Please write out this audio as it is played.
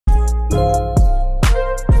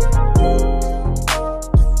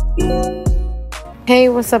Hey,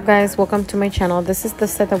 what's up guys, welcome to my channel. This is the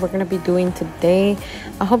set that we're going to be doing today.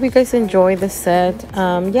 I hope you guys enjoy the set.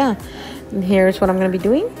 Yeah, here's what I'm going to be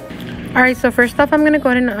doing. All right, so first off, I'm going to go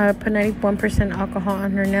ahead and put 91% alcohol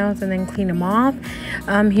on her nails and then clean them off.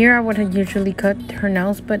 Here I would usually cut her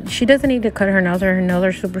nails, but she doesn't need to cut her nails, or her nails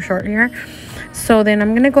are super short here. So then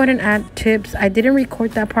I'm going to go ahead and add tips. I didn't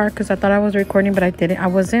record that part because I thought I was recording, but I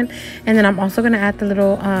wasn't. And then I'm also going to add the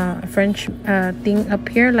little French thing up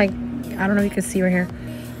here, like, I don't know if you can see right here,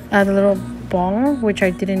 the little ball, which I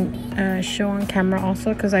didn't show on camera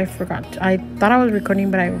also because I forgot. I thought I was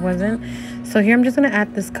recording, but I wasn't. So here I'm just going to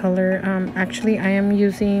add this color. Actually, I am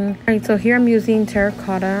using, all right, so here I'm using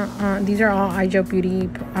terracotta. These are all igel Beauty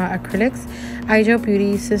acrylics. igel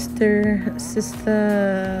Beauty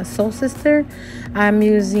Soul Sister. I'm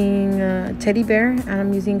using Teddy Bear, and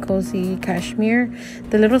I'm using Cozy Cashmere.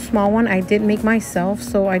 The little small one I did make myself,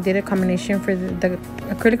 so I did a combination for the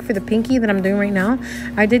acrylic for the pinky that I'm doing right now.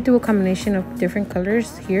 I did do a combination of different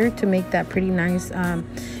colors here to make that pretty nice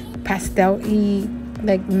pastel-y,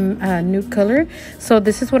 like nude color. So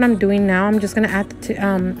this is what I'm doing now. I'm just gonna add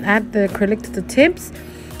the acrylic to the tips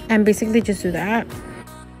and basically just do that.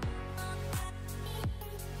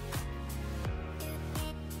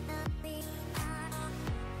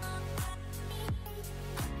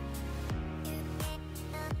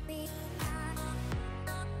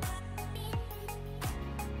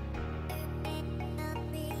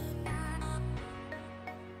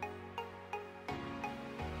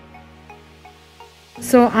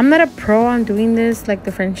 So I'm not a pro on doing this, like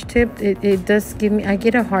the French tip. It does give me, I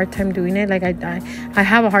get a hard time doing it. Like I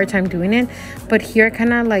have a hard time doing it, but here I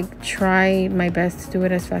kind of like try my best to do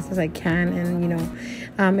it as fast as I can. And you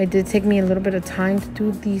know, it did take me a little bit of time to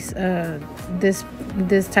do these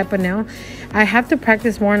this type of nail. I have to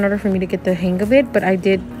practice more in order for me to get the hang of it, but I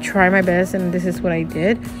did try my best, and this is what I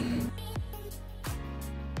did.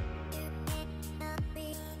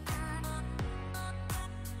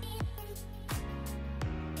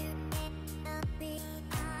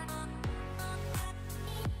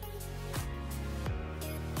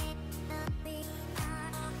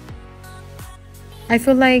 I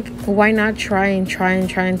feel like why not try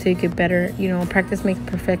until you get better. You know, practice makes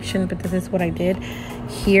perfection, but this is what I did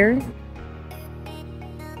here.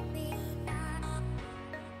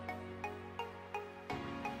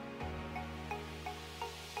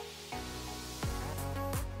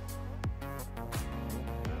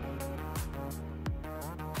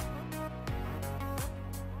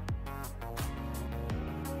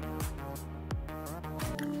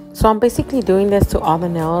 So I'm basically doing this to all the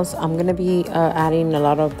nails. I'm going to be adding a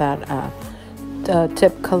lot of that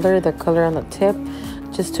tip color, the color on the tip,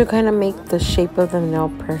 just to kind of make the shape of the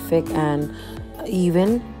nail perfect and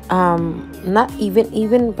even. Not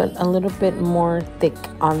even, but a little bit more thick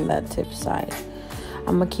on that tip side.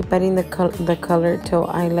 I'm going to keep adding the color till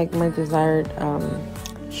I like my desired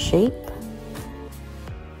shape.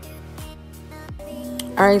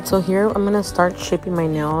 Alright, so here I'm going to start shaping my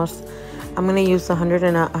nails. I'm going to use the 100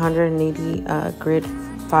 and 180 grit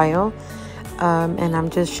file, and I'm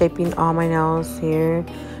just shaping all my nails here,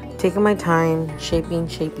 taking my time, shaping.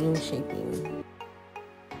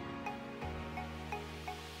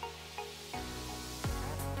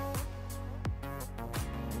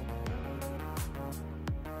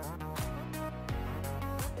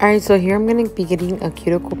 Alright, so here I'm going to be getting a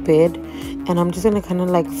cuticle bit, and I'm just going to kind of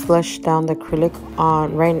like flush down the acrylic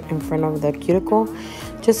on right in front of the cuticle,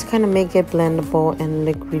 just to kind of make it blendable and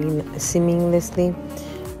look really seamlessly,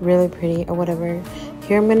 really pretty or whatever.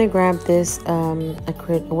 Here I'm going to grab this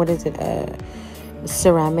acrylic, what is it,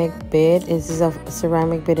 ceramic bit. This is a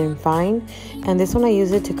ceramic bit in fine, and this one I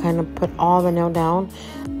use it to kind of put all the nail down,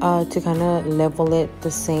 to kind of level it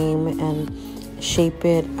the same and shape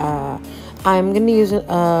it. I'm going to use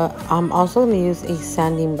I'm also going to use a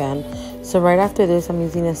sanding band. So right after this, I'm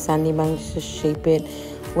using a sanding band just to shape it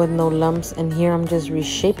with no lumps. And here I'm just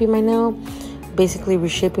reshaping my nail, basically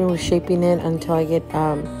reshaping it until I get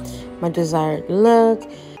my desired look.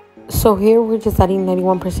 So here we're just adding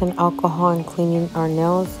 91% alcohol and cleaning our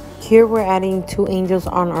nails. Here we're adding 2 angels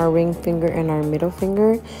on our ring finger and our middle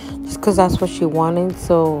finger, just because that's what she wanted,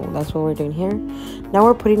 so that's what we're doing here. Now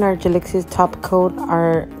we're putting our Gelixis top coat,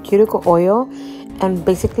 our cuticle oil, and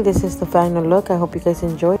basically this is the final look. I hope you guys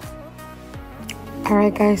enjoyed.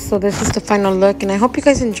 Alright guys, so this is the final look, and I hope you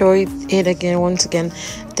guys enjoyed it once again.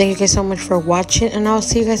 Thank you guys so much for watching, and I'll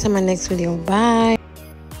see you guys in my next video. Bye.